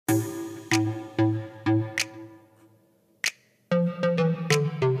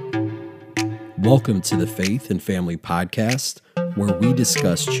Welcome to the Faith and Family Podcast, where we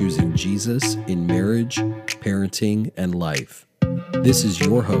discuss choosing Jesus in marriage, parenting, and life. This is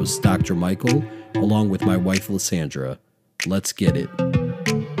your host, Dr. Michael, along with my wife, Lysandra. Let's get it.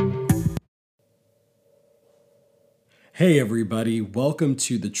 Hey, everybody. Welcome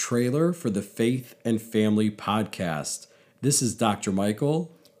to the trailer for the Faith and Family Podcast. This is Dr.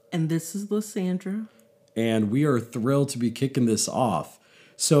 Michael. And this is Lysandra. And we are thrilled to be kicking this off.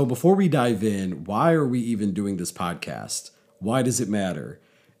 So before we dive in, why are we even doing this podcast? Why does it matter?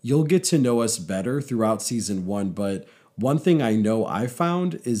 You'll get to know us better throughout season 1, but one thing I know I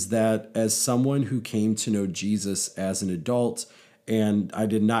found is that as someone who came to know Jesus as an adult, and I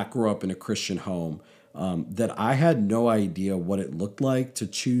did not grow up in a Christian home, that I had no idea what it looked like to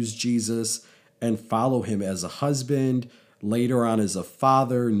choose Jesus and follow him as a husband, later on as a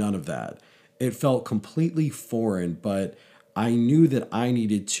father, none of that. It felt completely foreign, but I knew that I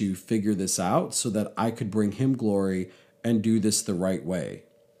needed to figure this out so that I could bring him glory and do this the right way.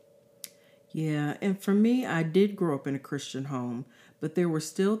 Yeah, and for me, I did grow up in a Christian home, but there were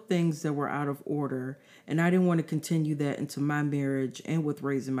still things that were out of order, and I didn't want to continue that into my marriage and with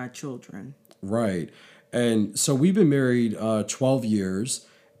raising my children. Right. And so we've been married 12 years.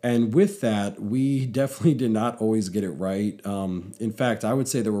 And with that, we definitely did not always get it right. In fact, I would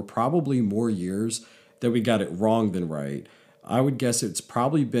say there were probably more years that we got it wrong than right. I would guess it's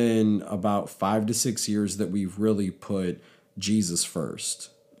probably been about 5 to 6 years that we've really put Jesus first.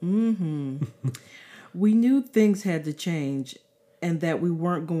 We knew things had to change and that we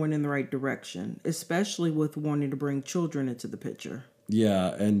weren't going in the right direction, especially with wanting to bring children into the picture.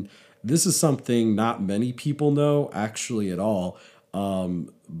 Yeah, and this is something not many people know actually at all.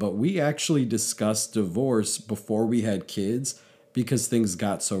 But we actually discussed divorce before we had kids because things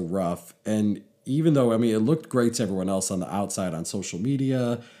got so rough. And even though, it looked great to everyone else on the outside on social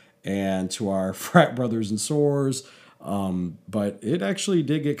media and to our frat brothers and sorors, but it actually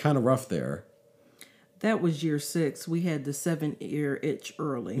did get kind of rough there. That was year 6. We had the 7-year itch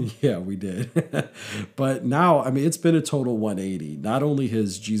early. Yeah, we did. But now, it's been a total 180. Not only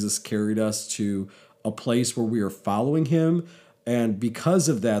has Jesus carried us to a place where we are following him, and because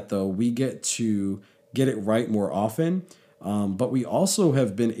of that, though, we get to get it right more often. But we also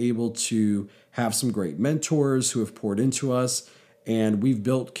have been able to have some great mentors who have poured into us. And we've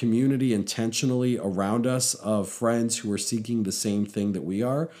built community intentionally around us of friends who are seeking the same thing that we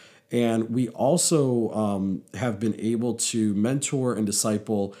are. And we also have been able to mentor and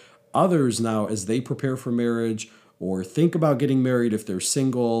disciple others now as they prepare for marriage or think about getting married if they're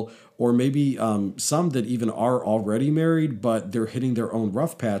single, or maybe some that even are already married, but they're hitting their own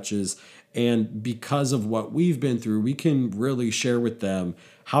rough patches. And because of what we've been through, we can really share with them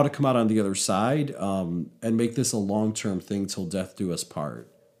how to come out on the other side and make this a long-term thing till death do us part.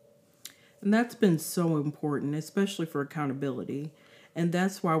 And that's been so important, especially for accountability. And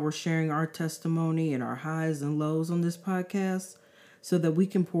that's why we're sharing our testimony and our highs and lows on this podcast so that we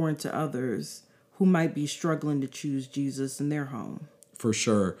can pour into others who might be struggling to choose Jesus in their home. For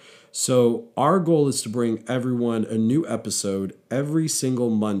sure. So our goal is to bring everyone a new episode every single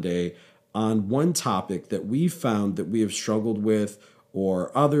Monday on one topic that we found that we have struggled with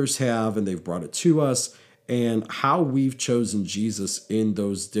or others have and they've brought it to us, and how we've chosen Jesus in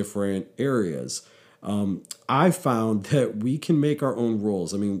those different areas. I found that we can make our own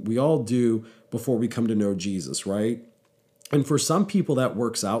rules. We all do before we come to know Jesus, right? And for some people that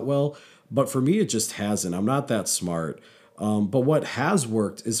works out well, but for me it just hasn't. I'm not that smart. But what has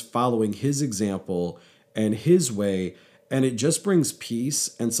worked is following his example and his way, and it just brings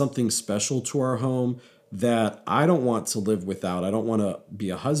peace and something special to our home that I don't want to live without. I don't want to be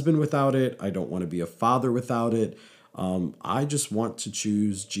a husband without it. I don't want to be a father without it. I just want to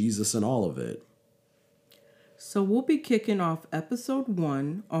choose Jesus in all of it. So we'll be kicking off episode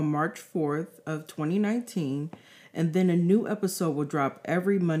 1 on March 4th of 2019, and then a new episode will drop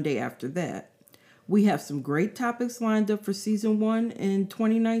every Monday after that. We have some great topics lined up for season 1 in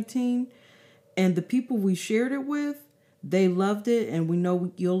 2019, and the people we shared it with, they loved it, and we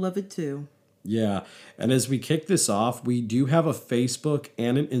know you'll love it too. Yeah, and as we kick this off, we do have a Facebook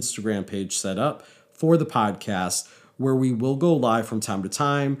and an Instagram page set up for the podcast where we will go live from time to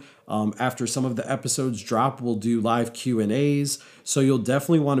time. After some of the episodes drop, we'll do live Q&As, so you'll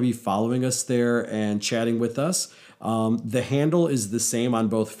definitely want to be following us there and chatting with us. The handle is the same on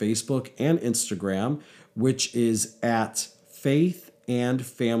both Facebook and Instagram, which is at Faith and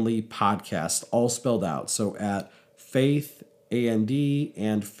Family Podcast, all spelled out. So at Faith, A-N-D,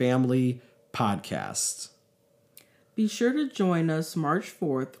 and Family Podcast. Be sure to join us March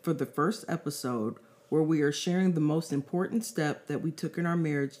 4th for the first episode, where we are sharing the most important step that we took in our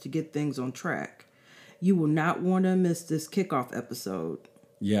marriage to get things on track. You will not want to miss this kickoff episode.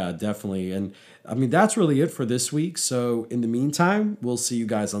 Yeah, definitely. And I mean, that's really it for this week. So in the meantime, we'll see you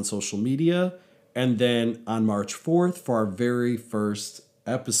guys on social media. And then on March 4th for our very first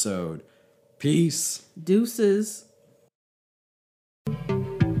episode. Peace. Deuces.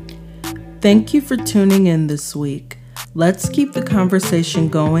 Thank you for tuning in this week. Let's keep the conversation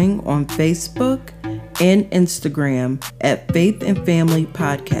going on Facebook and Instagram at Faith and Family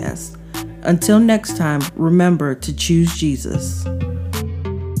Podcast. Until next time, remember to choose Jesus.